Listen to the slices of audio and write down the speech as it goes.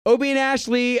Obie and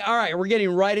Ashley, all right, we're getting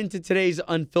right into today's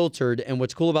Unfiltered. And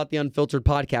what's cool about the Unfiltered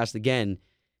podcast, again,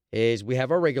 is we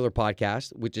have our regular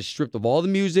podcast, which is stripped of all the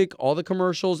music, all the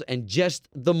commercials, and just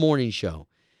the morning show.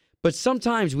 But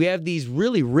sometimes we have these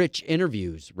really rich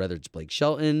interviews, whether it's Blake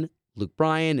Shelton, Luke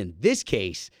Bryan, in this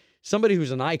case, somebody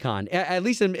who's an icon, at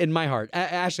least in my heart.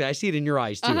 Ashley, I see it in your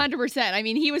eyes, too. 100%. I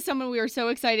mean, he was someone we were so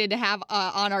excited to have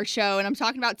on our show, and I'm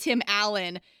talking about Tim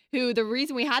Allen, who the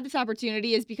reason we had this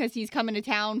opportunity is because he's coming to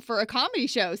town for a comedy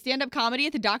show, stand-up comedy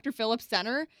at the Dr. Phillips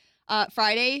Center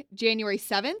Friday, January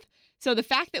 7th. So the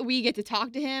fact that we get to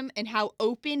talk to him and how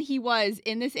open he was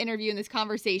in this interview, in this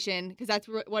conversation, because that's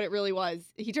what it really was.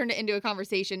 He turned it into a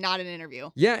conversation, not an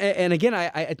interview. Yeah, and again,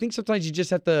 I think sometimes you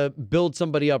just have to build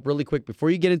somebody up really quick before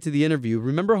you get into the interview.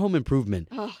 Remember Home Improvement.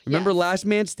 Remember yes. Last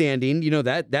Man Standing. You know,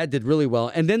 that did really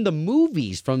well. And then the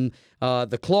movies from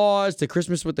The Claws to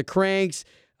Christmas with the Cranks,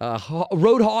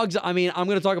 Road Hogs. I mean, I'm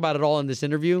going to talk about it all in this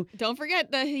interview. Don't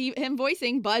forget him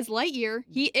voicing Buzz Lightyear.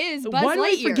 He is Buzz Lightyear. Why do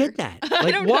I forget that?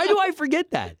 Like, why do I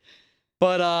forget that?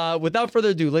 But without further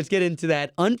ado, let's get into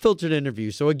that Unfiltered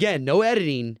interview. So again, no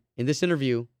editing in this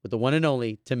interview with the one and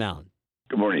only Tim Allen.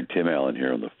 Good morning, Tim Allen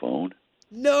here on the phone.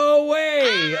 No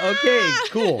way. Okay,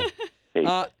 cool.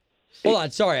 Hey, Hold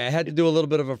on, sorry, I had to do a little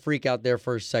bit of a freak out there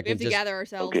for a We second. have to gather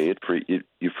ourselves. okay,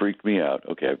 you freaked me out.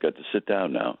 Okay, I've got to sit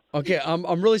down now. Okay,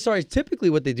 I'm really sorry.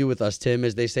 Typically what they do with us, Tim,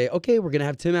 is they say, okay, we're going to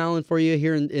have Tim Allen for you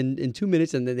here in 2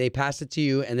 minutes, and then they pass it to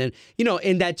you. And then,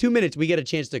 in that 2 minutes, we get a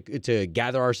chance to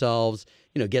gather ourselves,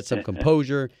 get some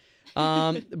composure.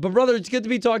 But, brother, it's good to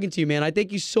be talking to you, man. I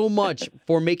thank you so much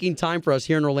for making time for us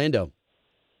here in Orlando.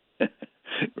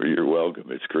 You're welcome.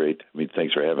 It's great. I mean,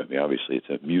 thanks for having me. Obviously, it's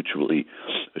a mutually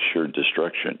assured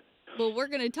destruction. Well, we're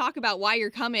going to talk about why you're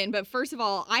coming, but first of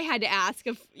all, I had to ask,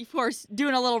 of course,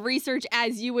 doing a little research,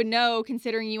 as you would know,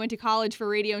 considering you went to college for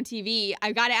radio and TV,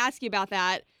 I've got to ask you about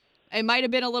that. It might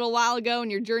have been a little while ago,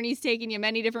 and your journey's taken you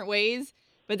many different ways,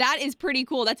 but that is pretty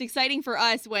cool. That's exciting for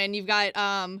us when you've got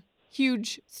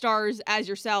huge stars as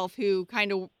yourself who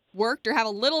kind of worked or have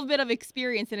a little bit of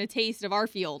experience and a taste of our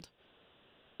field.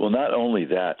 Well, not only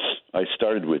that, I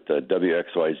started with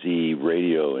WXYZ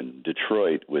radio in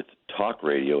Detroit with talk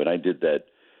radio, and I did that.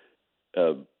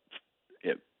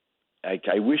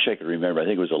 I wish I could remember. I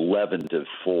think it was 11 to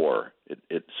 4.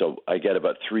 So I got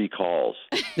about 3 calls.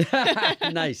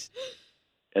 Nice.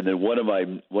 And then one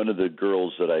of the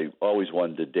girls that I always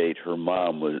wanted to date, her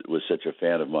mom was such a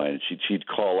fan of mine, and she'd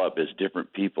call up as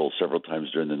different people several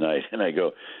times during the night, and I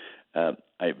go,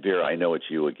 Vera, I know it's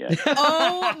you again.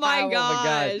 Oh my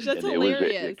gosh, that's and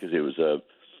hilarious. Because it was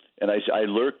and I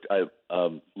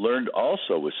learned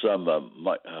also with some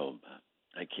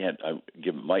I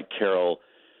give Mike Carroll,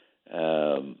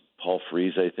 Paul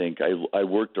Freese. I think I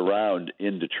worked around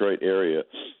in Detroit area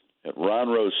at Ron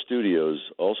Rose Studios.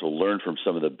 Also learned from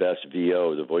some of the best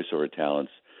VO, the voiceover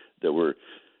talents that were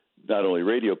not only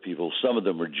radio people. Some of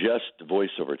them were just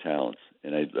voiceover talents,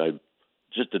 and I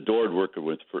just adored working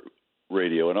with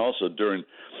radio, and also during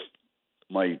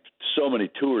my so many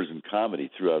tours in comedy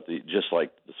throughout just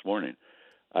like this morning,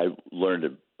 I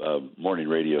learned morning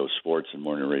radio sports and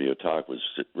morning radio talk was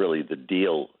really the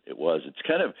deal. It was. It's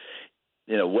kind of,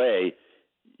 in a way,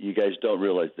 you guys don't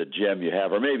realize the gem you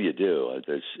have, or maybe you do.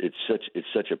 It's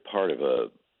such a part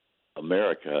of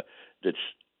America that's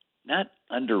not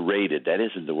underrated. That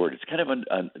isn't the word. It's kind of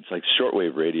it's like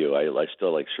shortwave radio. I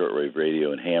still like shortwave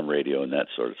radio and ham radio and that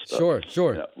sort of stuff.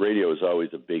 Sure. Radio is always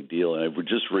a big deal, and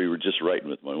we were just writing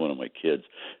with one of my kids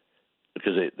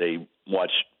because they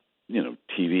watch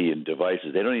TV and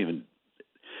devices. They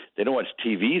don't watch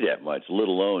TV that much, let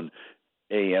alone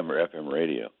AM or FM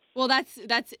radio. Well, that's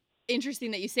interesting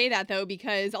that you say that, though,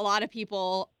 because a lot of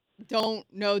people don't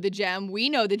know the gem. We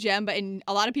know the gem, but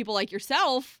a lot of people like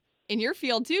yourself in your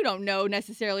field, too, don't know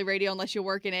necessarily radio unless you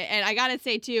work in it. And I got to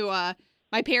say, too,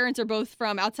 my parents are both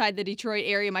from outside the Detroit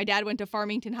area. My dad went to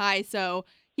Farmington High, so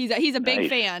he's a big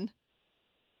fan.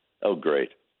 Oh,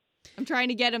 great. I'm trying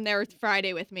to get him there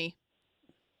Friday with me.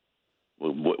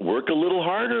 Well, work a little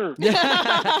harder.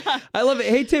 I love it.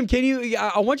 Hey, Tim,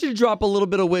 I want you to drop a little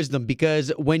bit of wisdom,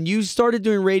 because when you started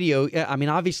doing radio, I mean,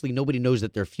 obviously nobody knows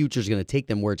that their future is going to take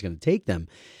them where it's going to take them.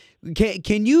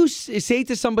 Can you say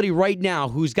to somebody right now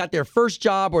who's got their first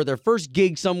job or their first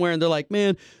gig somewhere and they're like,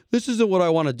 man, this isn't what I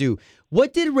want to do.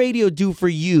 What did radio do for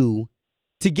you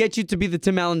to get you to be the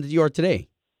Tim Allen that you are today?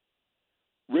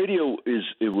 Radio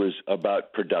was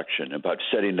about production, about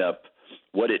setting up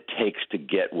what it takes to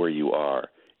get where you are.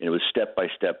 And it was step by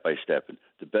step by step. And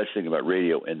the best thing about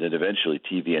radio and then eventually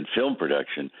TV and film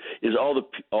production is all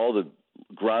the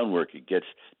groundwork it gets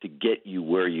to get you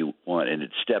where you want, and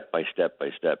it's step by step by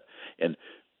step. And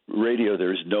radio,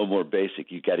 there's no more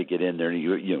basic. You got to get in there, and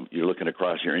you're looking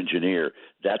across your engineer.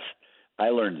 I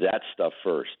learned that stuff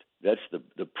first. That's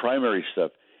the primary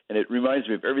stuff, and it reminds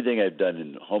me of everything I've done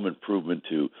in home improvement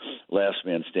to Last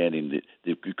Man Standing.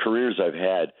 The careers I've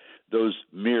had, those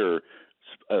mirror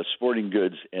sporting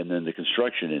goods and then the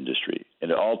construction industry,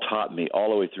 and it all taught me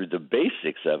all the way through. The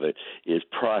basics of it is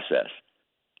process,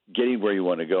 getting where you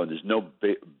want to go, and there's no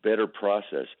better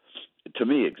process. To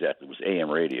me, exactly, was AM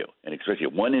radio, and especially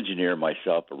one engineer,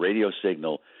 myself, a radio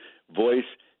signal, voice,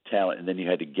 talent, and then you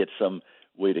had to get some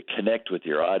way to connect with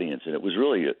your audience, and it was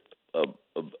really a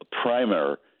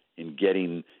primer in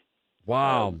getting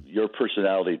your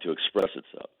personality to express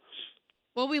itself.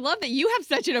 Well, we love that you have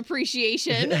such an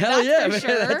appreciation. Hell that's yeah, for man,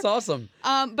 sure. that's awesome.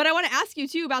 But I want to ask you,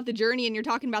 too, about the journey, and you're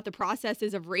talking about the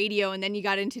processes of radio, and then you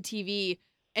got into TV,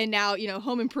 and now,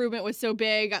 Home Improvement was so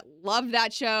big. I loved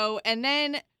that show. And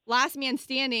then Last Man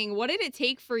Standing, what did it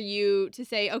take for you to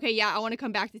say, okay, yeah, I want to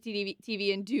come back to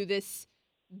TV and do this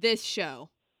show?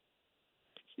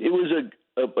 It was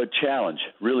a challenge,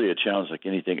 really a challenge like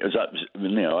anything.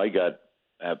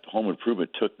 Home Improvement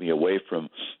took me away from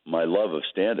my love of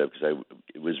stand-up because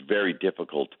it was very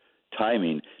difficult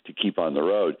timing to keep on the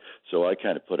road. So I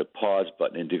kind of put a pause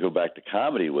button, and to go back to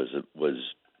comedy was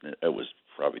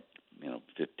probably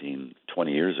 15,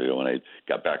 20 years ago when I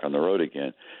got back on the road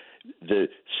again. The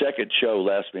second show,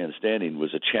 Last Man Standing,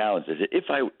 was a challenge. I said,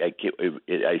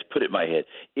 I put it in my head,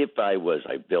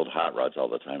 I build hot rods all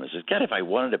the time. I said, God, if I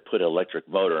wanted to put an electric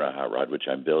motor on a hot rod, which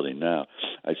I'm building now,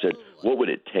 I said, what would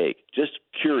it take? Just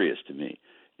curious to me.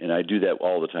 And I do that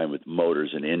all the time with motors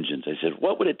and engines. I said,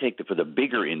 what would it take to put a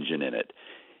bigger engine in it?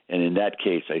 And in that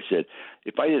case, I said,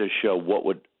 if I did a show, what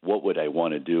would I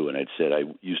want to do? And I said, I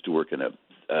used to work in a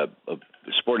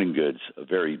sporting goods, a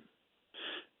very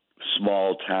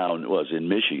small town, was in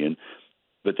Michigan,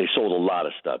 but they sold a lot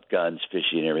of stuff, guns,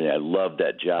 fishing, and everything. I loved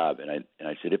that job. And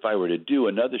I said, if I were to do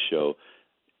another show,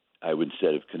 I would,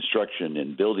 instead of construction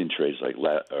and building trades like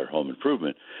or home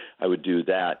improvement, I would do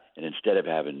that. And instead of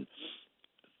having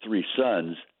 3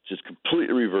 sons, just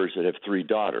completely reverse it, have 3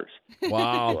 daughters.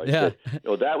 Wow. So I said,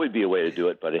 that would be a way to do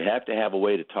it, but I'd have to have a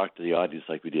way to talk to the audience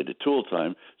like we did at Tool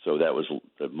Time. So that was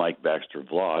the Mike Baxter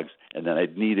vlogs. And then I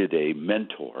needed a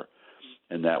mentor,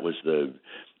 and that was the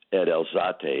Ed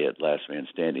Elzate at Last Man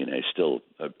Standing.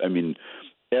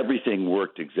 Everything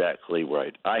worked exactly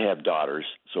right. I have daughters,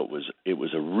 so it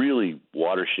was a really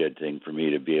watershed thing for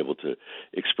me to be able to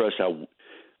express how,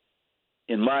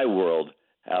 in my world,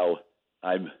 how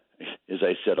I'm, as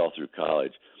I said all through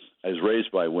college, I was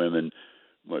raised by women,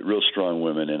 real strong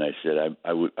women, and I said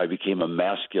I became a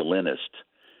masculinist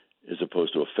as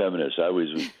opposed to a feminist.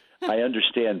 I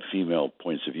understand female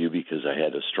points of view because I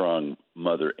had a strong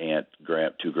mother, aunt,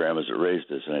 2 grandmas that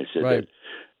raised us, and I said right.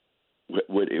 that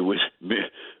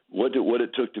what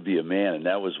it took to be a man, and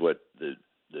that was what the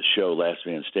show Last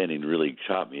Man Standing really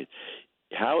taught me.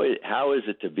 How is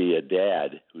it to be a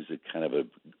dad who's a kind of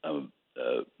a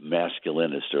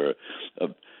masculinist or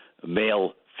a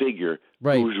male figure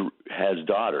right. who has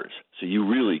daughters? So you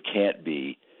really can't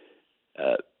be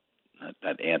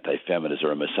not anti-feminist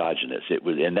or a misogynist. That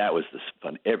was the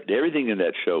fun. Everything in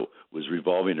that show was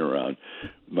revolving around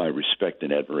my respect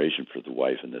and admiration for the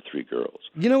wife and the 3 girls.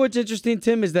 You know what's interesting,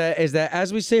 Tim, is that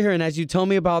as we sit here and as you tell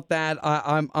me about that,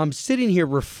 I'm sitting here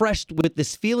refreshed with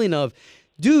this feeling of,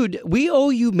 dude, we owe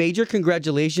you major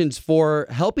congratulations for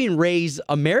helping raise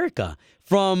America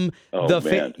from from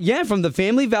the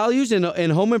family values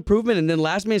and home improvement, and then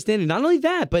Last Man Standing. Not only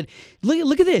that, but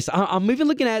look at this. I'm even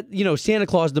looking at Santa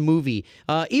Claus the movie,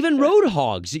 even Road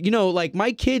Hogs. Like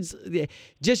my kids,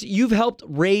 you've helped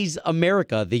raise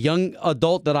America. The young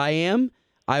adult that I am,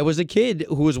 I was a kid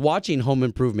who was watching Home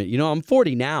Improvement. I'm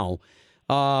 40 now.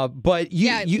 But he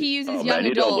uses young man, adult.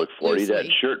 You don't look 40. Loosely. That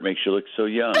shirt makes you look so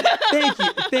young.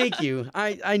 Thank you.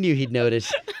 I knew he'd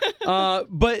notice.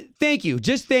 But thank you.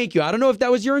 Just thank you. I don't know if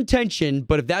that was your intention,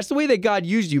 but if that's the way that God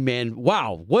used you, man,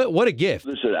 wow, what a gift.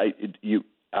 Listen,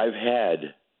 I've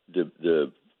had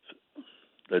the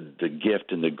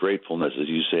gift and the gratefulness, as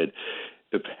you said,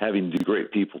 of having the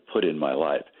great people put in my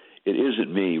life. It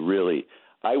isn't me, really.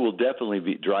 I will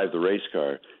definitely drive the race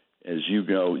car. As you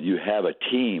know, you have a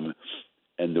team.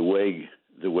 And the way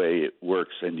it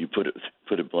works, and you put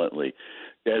it bluntly,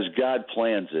 as God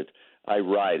plans it, I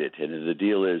ride it. And the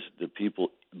deal is, the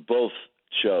people, both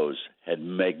shows had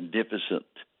magnificent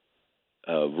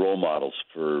role models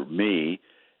for me,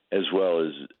 as well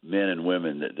as men and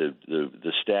women.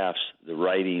 The staffs, the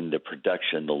writing, the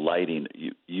production, the lighting.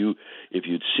 If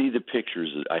you'd see the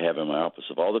pictures that I have in my office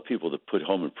of all the people that put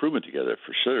Home Improvement together,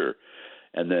 for sure,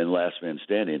 and then Last Man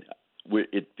Standing,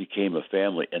 it became a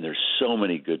family, and there's so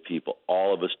many good people,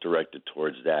 all of us directed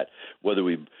towards that, whether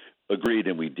we agreed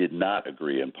and we did not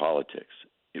agree in politics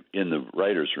in the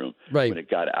writers' room. Right. When it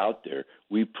got out there,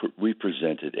 we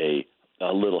presented a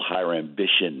little higher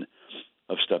ambition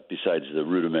of stuff besides the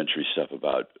rudimentary stuff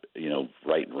about,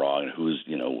 right and wrong and who's,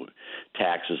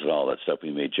 taxes and all that stuff.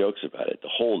 We made jokes about it. The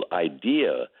whole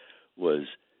idea was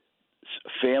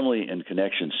family and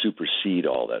connection supersede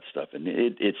all that stuff. And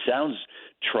it sounds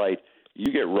trite.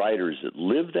 You get writers that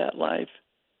live that life,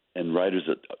 and writers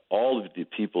that all of the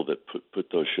people that put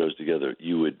those shows together,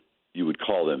 you would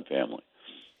call them family.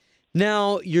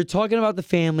 Now, you're talking about the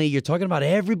family. You're talking about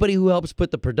everybody who helps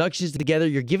put the productions together.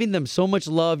 You're giving them so much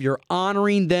love. You're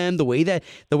honoring them the way that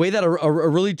a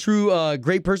really true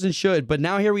great person should. But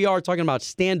now here we are talking about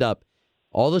stand-up.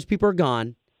 All those people are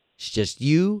gone. It's just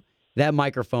you, that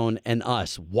microphone, and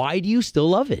us. Why do you still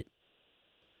love it?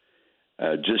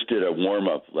 Just did a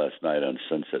warm-up last night on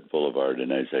Sunset Boulevard,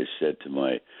 and as I said to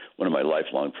one of my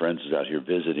lifelong friends who's out here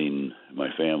visiting my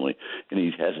family, and he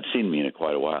hasn't seen me in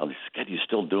quite a while. He said, "God, you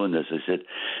still doing this?" I said,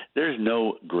 "There's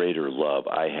no greater love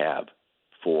I have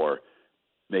for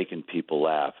making people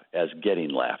laugh as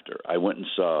getting laughter." I went and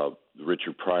saw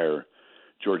Richard Pryor,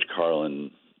 George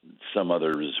Carlin, some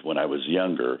others when I was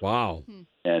younger. Wow.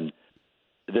 And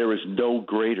there was no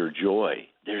greater joy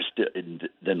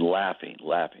than laughing.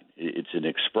 It's an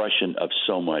expression of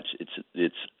so much.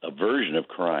 It's a version of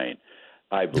crying,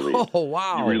 I believe. Oh,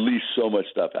 wow. You release so much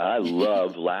stuff. I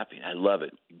love laughing. I love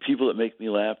it. People that make me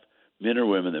laugh, men or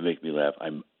women that make me laugh,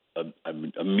 I'm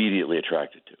immediately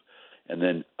attracted to. And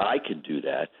then I can do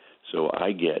that, so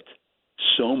I get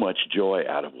so much joy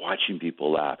out of watching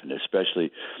people laugh, and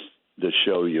especially the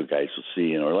show you guys will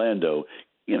see in Orlando.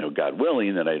 God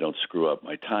willing that I don't screw up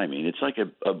my timing. It's like a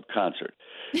concert.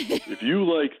 If you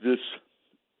like this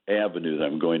avenue that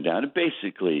I'm going down, and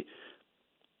basically,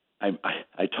 I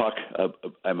talk.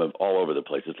 I'm all over the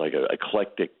place. It's like a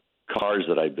eclectic cars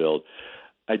that I build.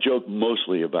 I joke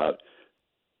mostly about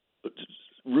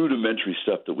rudimentary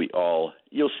stuff that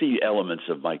you'll see elements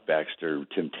of Mike Baxter,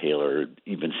 Tim Taylor,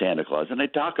 even Santa Claus, and I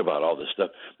talk about all this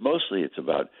stuff. Mostly, it's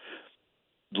about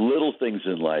little things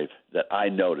in life that I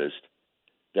noticed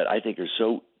that I think are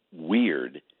so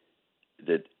weird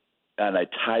and I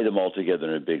tie them all together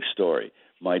in a big story.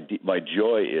 My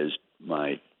joy is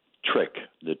my trick.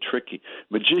 The tricky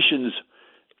magicians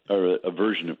are a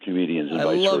version of comedians, and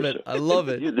vice versa. I love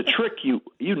it. The trick, you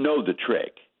know the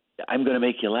trick. I'm going to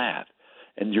make you laugh,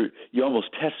 and you almost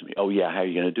test me. Oh yeah, how are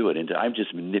you going to do it? And I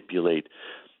just manipulate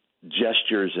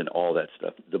gestures and all that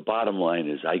stuff. The bottom line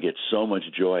is I get so much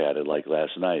joy out of it. Like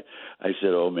last night, I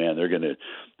said, "Oh man, they're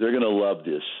gonna love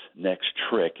this next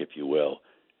trick, if you will,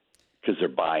 because they're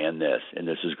buying this, and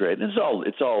this is great." And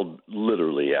it's all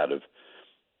literally out of.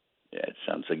 Yeah, it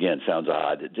sounds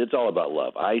odd. It's all about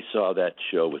love. I saw that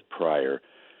show with Pryor,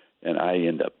 and I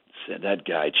end up saying that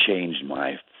guy changed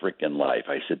my freaking life.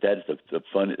 I said that's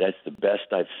the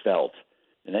best I've felt,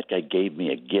 and that guy gave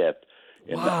me a gift.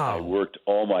 And wow. I worked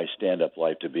all my stand-up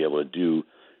life to be able to do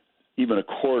even a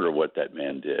quarter of what that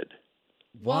man did.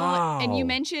 Wow. Well, and you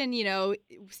mentioned,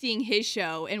 seeing his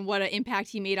show and what an impact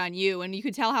he made on you. And you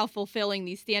could tell how fulfilling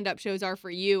these stand-up shows are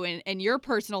for you and your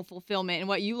personal fulfillment and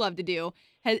what you love to do.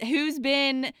 Who's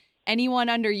been anyone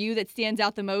under you that stands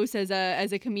out the most as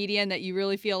a comedian that you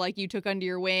really feel like you took under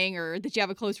your wing or that you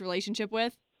have a close relationship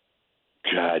with?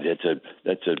 God,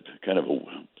 that's a kind of a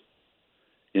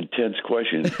intense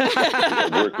question.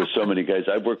 I've worked with so many guys.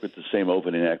 I've worked with the same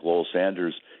opening act, Lowell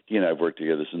Sanders. He and I have worked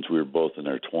together since we were both in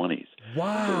our 20s.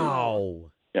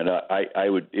 Wow. And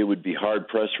it would be hard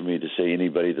pressed for me to say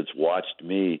anybody that's watched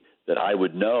me that I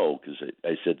would know, because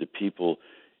I said to people,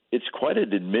 it's quite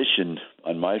an admission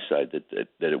on my side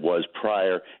that it was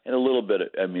Pryor and a little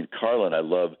bit. Carlin, I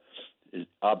love his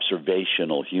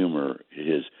observational humor.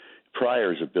 His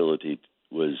Pryor's ability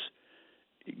was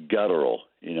guttural,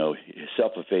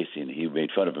 self-effacing. He made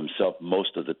fun of himself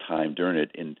most of the time during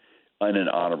it in an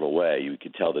honorable way. You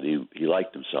could tell that he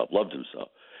liked himself, loved himself,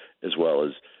 as well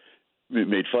as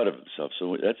made fun of himself.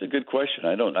 So that's a good question.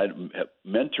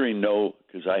 Mentoring, no,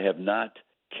 because I have not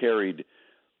carried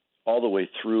all the way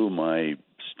through my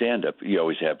stand-up. You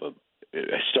always have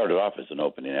I started off as an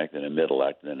opening act, then a middle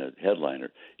act, then a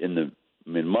headliner. In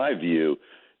my view,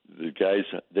 the guys,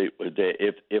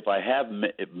 if I have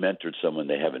mentored someone,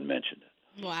 they haven't mentioned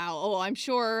it. Wow. Oh, I'm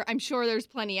sure there's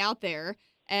plenty out there.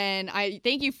 And I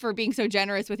thank you for being so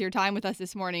generous with your time with us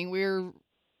this morning. We're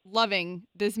loving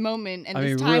this moment and I this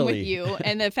mean, time with really. you,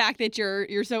 and the fact that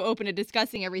you're so open to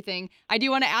discussing everything. I do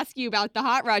want to ask you about the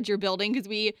hot rod you're building, because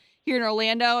we here in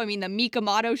Orlando, I mean, the Mika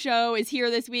Motto show is here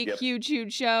this week. Yep.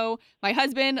 Huge show. My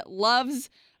husband loves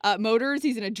motors.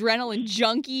 He's an adrenaline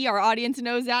junkie. Our audience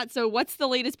knows that. So what's the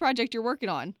latest project you're working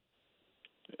on?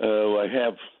 I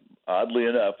have, oddly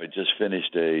enough, I just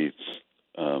finished a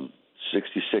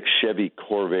 66 Chevy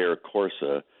Corvair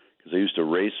Corsa, because I used to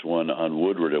race one on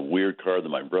Woodward, a weird car that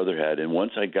my brother had. And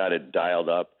once I got it dialed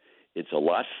up, it's a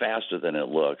lot faster than it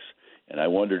looks. And I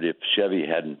wondered if Chevy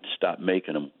hadn't stopped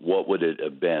making them, what would it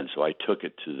have been? So I took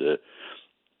it to the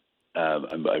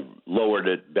I lowered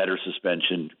it, better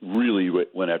suspension, really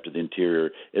went after the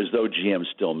interior, as though GM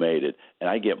still made it. And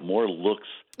I get more looks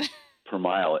per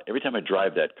mile every time I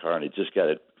drive that car, and I just got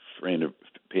it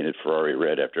painted Ferrari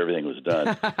red after everything was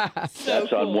done. So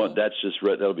That's on one. That's just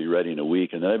that'll be ready in a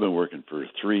week. And then I've been working for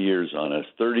 3 years on a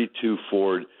 32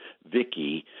 Ford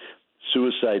Vicky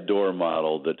suicide door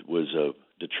model that was a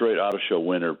Detroit Auto Show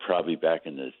winner, probably back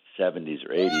in the 70s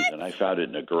or 80s. And I found it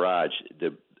in a garage.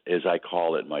 As I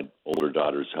call it, my older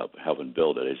daughters helping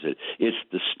build it. I said, it's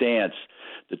the stance,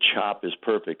 the chop is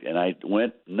perfect. And I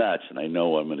went nuts, and I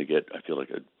know I feel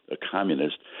like a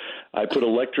communist. I put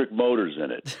electric motors in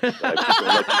it. I put the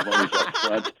electric motors up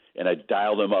front, and I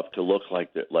dial them up to look like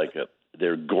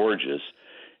they're gorgeous.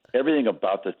 Everything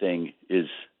about the thing is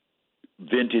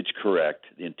vintage correct.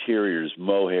 The interior is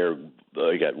mohair.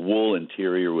 I got wool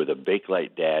interior with a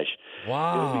Bakelite dash.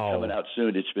 Wow. It'll be coming out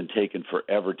soon. It's been taking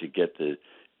forever to get the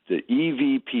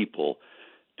EV people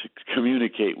to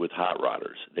communicate with hot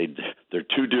rodders. They're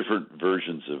two different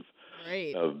versions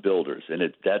of builders, and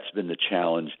that's been the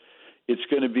challenge. It's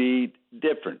going to be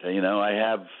different. I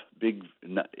have big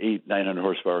 800-900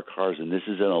 horsepower cars, and this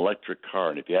is an electric car.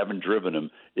 And if you haven't driven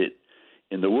them,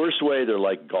 in the worst way, they're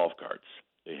like golf carts.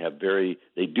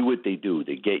 They do what they do.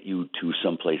 They get you to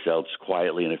someplace else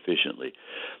quietly and efficiently.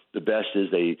 The best is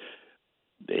they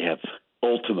have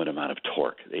ultimate amount of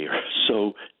torque. They are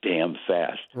so damn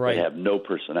fast. Right. They have no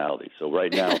personality. So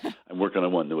right now I'm working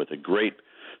on one with a great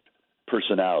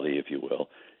personality, if you will,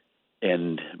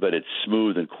 but it's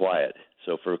smooth and quiet.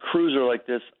 So for a cruiser like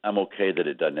this, I'm okay that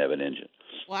it doesn't have an engine.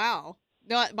 Wow.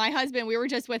 No, my husband, we were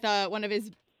just with one of his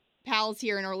pals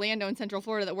here in Orlando in Central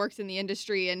Florida that works in the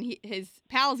industry, and his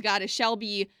pal's got a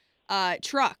Shelby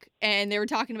truck, and they were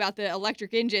talking about the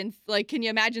electric engines. Like, can you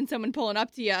imagine someone pulling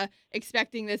up to you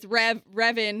expecting this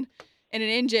revving in an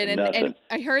engine? And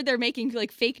I heard they're making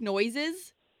like fake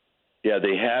noises. Yeah,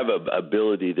 they have a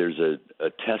ability. There's a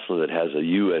Tesla that has a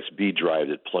USB drive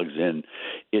that plugs in.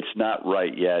 It's not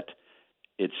right yet.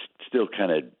 It's still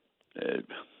kind of,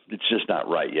 it's just not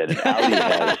right yet.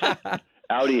 And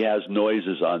Audi has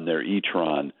noises on their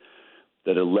e-tron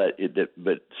but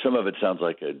some of it sounds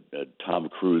like a Tom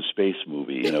Cruise space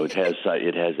movie. It has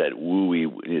that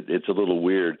wooey. It's a little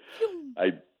weird.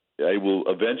 I will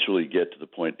eventually get to the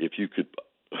point. If you could,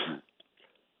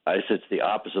 I said it's the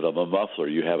opposite of a muffler.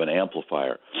 You have an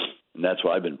amplifier, and that's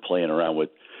why I've been playing around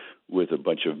with a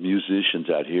bunch of musicians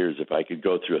out here. Is if I could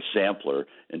go through a sampler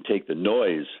and take the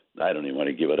noise. I don't even want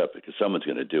to give it up because someone's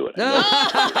going to do it.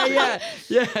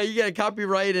 Yeah, you got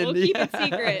copyright and we'll keep it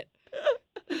secret.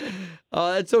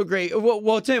 Oh, that's so great.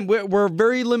 Well, Tim, we're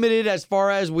very limited as far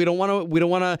as we don't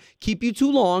want to keep you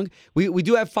too long. We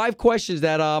do have 5 questions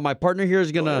that my partner here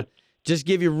is gonna just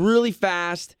give you really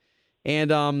fast,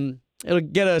 and it'll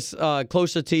get us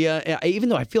closer to you. Even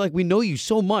though I feel like we know you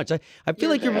so much, I feel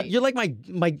like you're like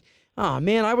my. Oh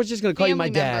man, I was just gonna call you my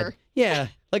dad. Member. Yeah,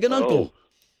 like an uncle.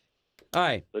 All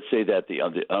right. Let's say that the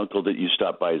uncle that you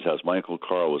stopped by his house, my Uncle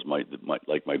Carl, was my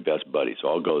best buddy, so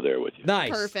I'll go there with you. Nice.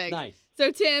 Perfect. Nice. So,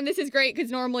 Tim, this is great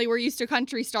because normally we're used to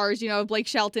country stars, Blake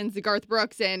Shelton's, the Garth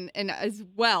Brooks, and as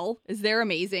well as they're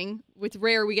amazing. It's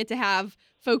rare we get to have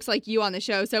folks like you on the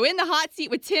show. So, in the hot seat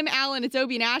with Tim Allen, it's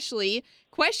Obie and Ashley.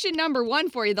 Question number 1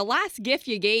 for you, the last gift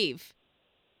you gave.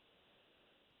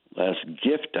 Last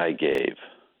gift I gave.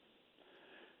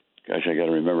 Gosh, I got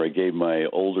to remember. I gave my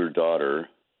older daughter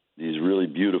these really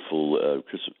beautiful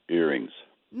Christmas earrings.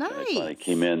 Nice. They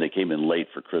came in late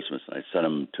for Christmas, and I sent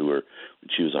them to her when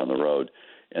she was on the road.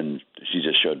 And she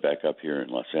just showed back up here in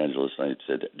Los Angeles, and I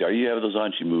said, "Are you having those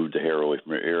on?" She moved the hair away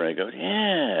from her ear, and I go,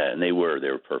 "Yeah." And they were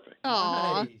perfect.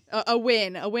 Aw, Nice. a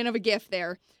win of a gift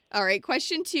there. All right,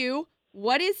 question 2.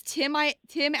 What is Tim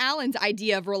Allen's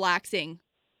idea of relaxing?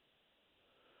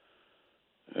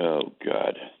 Oh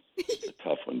God, it's a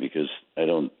tough one because I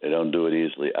don't do it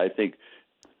easily. I think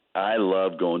I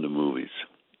love going to movies.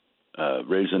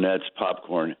 Raisinets,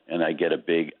 popcorn, and I get a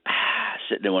big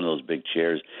sitting in one of those big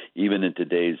chairs. Even in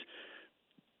today's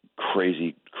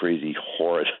crazy,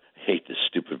 horrid, hate this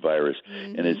stupid virus.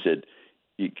 And it said,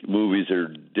 movies are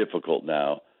difficult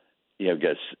now. I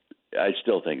guess I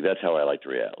still think that's how I like to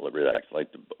relax. I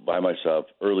like to by myself,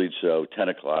 early show, 10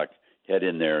 o'clock, head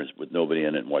in there with nobody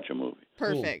in it and watch a movie.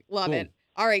 Perfect. Cool. Love Cool. it.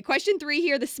 All right, question 3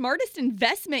 here. The smartest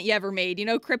investment you ever made? You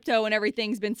know, crypto and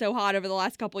everything's been so hot over the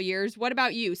last couple of years. What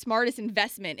about you? Smartest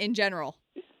investment in general?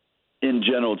 In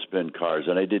general, it's been cars,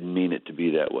 and I didn't mean it to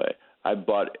be that way. I've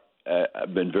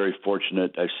been very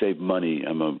fortunate. I saved money.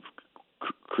 I'm a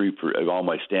creeper of all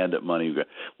my stand-up money.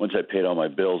 Once I paid all my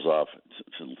bills off,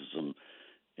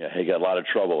 I got a lot of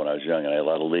trouble when I was young, and I had a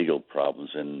lot of legal problems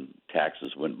and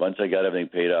taxes. Once I got everything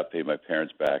paid off, paid my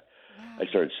parents back, I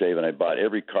started saving. I bought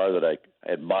every car that I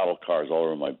had model cars all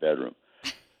over my bedroom.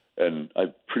 And I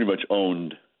pretty much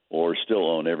owned or still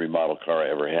own every model car I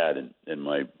ever had. And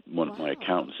my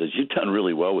accountant says, you've done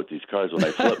really well with these cars when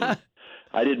I flip them.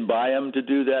 I didn't buy them to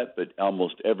do that, but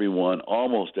almost everyone,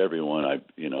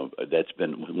 that's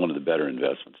been one of the better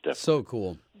investments, definitely. So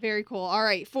cool. Very cool. All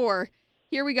right, 4.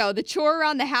 Here we go. The chore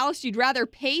around the house you'd rather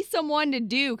pay someone to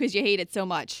do because you hate it so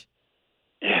much.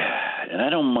 Yeah, and I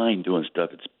don't mind doing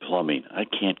stuff. It's plumbing. I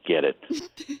can't get it.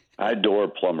 I adore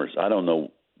plumbers. I don't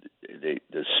know.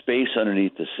 The space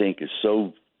underneath the sink is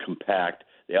so compact.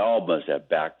 They all must have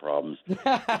back problems. The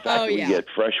fact that we get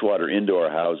fresh water into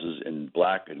our houses and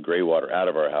black and gray water out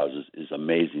of our houses is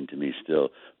amazing to me still.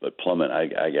 But plumbing, I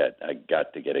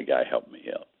got to get a guy help me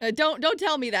out. Don't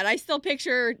tell me that. I still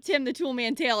picture Tim the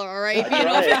Toolman Taylor. All right.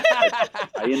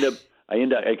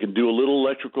 I can do a little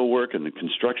electrical work, and the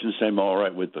construction same all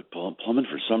right with, but plumbing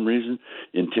for some reason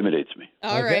intimidates me.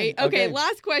 All right. Okay.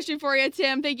 Last question for you,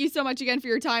 Tim. Thank you so much again for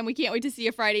your time. We can't wait to see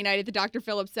you Friday night at the Dr.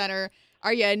 Phillips Center.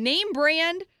 Are you a name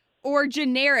brand or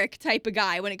generic type of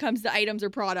guy when it comes to items or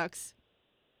products?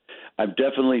 I'm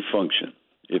definitely function.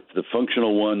 If the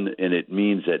functional one, and it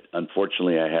means that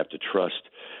unfortunately I have to trust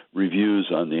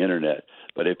reviews on the internet.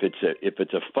 But if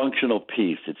it's a functional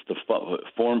piece, it's the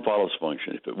form follows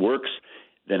function. If it works,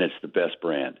 then it's the best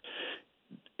brand.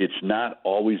 It's not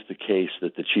always the case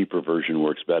that the cheaper version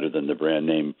works better than the brand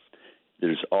name.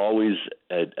 There's always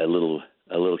a little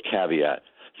caveat.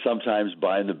 Sometimes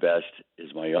buying the best,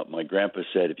 as my grandpa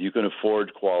said, if you can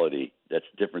afford quality, that's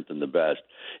different than the best.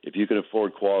 If you can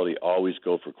afford quality, always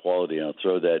go for quality. And I'll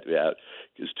throw that out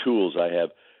because tools I have.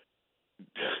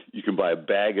 You can buy a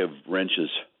bag of wrenches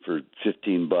for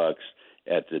 $15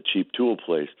 at the cheap tool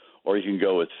place, or you can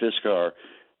go with Fiskar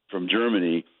from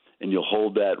Germany, and you'll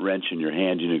hold that wrench in your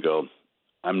hand and you go,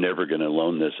 "I'm never going to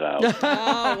loan this out."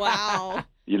 Oh wow!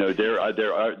 You know,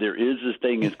 there is this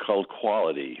thing is called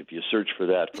quality. If you search for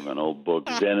that from an old book,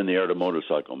 Zen and the Art of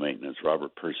Motorcycle Maintenance,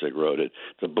 Robert Pirsig wrote it.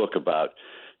 It's a book about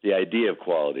the idea of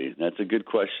quality. And that's a good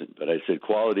question, but I said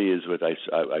quality is what I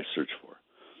search for.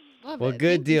 Well,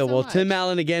 good deal. Well, Tim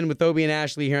Allen again with Obie and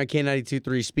Ashley here on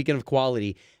K92.3. Speaking of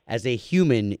quality, as a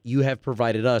human, you have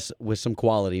provided us with some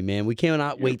quality, man. We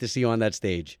cannot wait to see you on that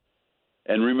stage.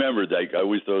 And remember, I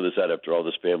always throw this out after all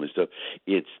this family stuff.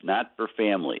 It's not for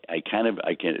family. I can't,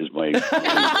 as my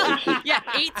wife says,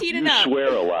 18 you and up.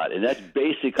 swear a lot. And that's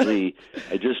basically,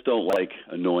 I just don't like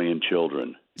annoying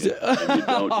children. And you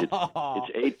don't,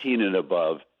 it's 18 and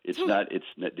above. It's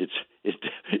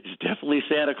definitely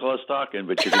Santa Claus talking,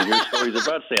 but you can hear stories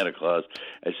about Santa Claus.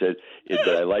 I said,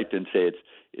 but I like to say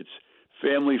it's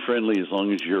family friendly as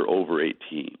long as you're over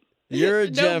 18. You're a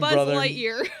gem, no Buzz brother.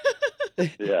 Lightyear.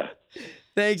 Yeah.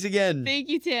 Thanks again. Thank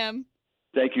you, Tim.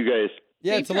 Thank you, guys.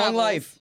 Yeah, Safe it's a long travels. life.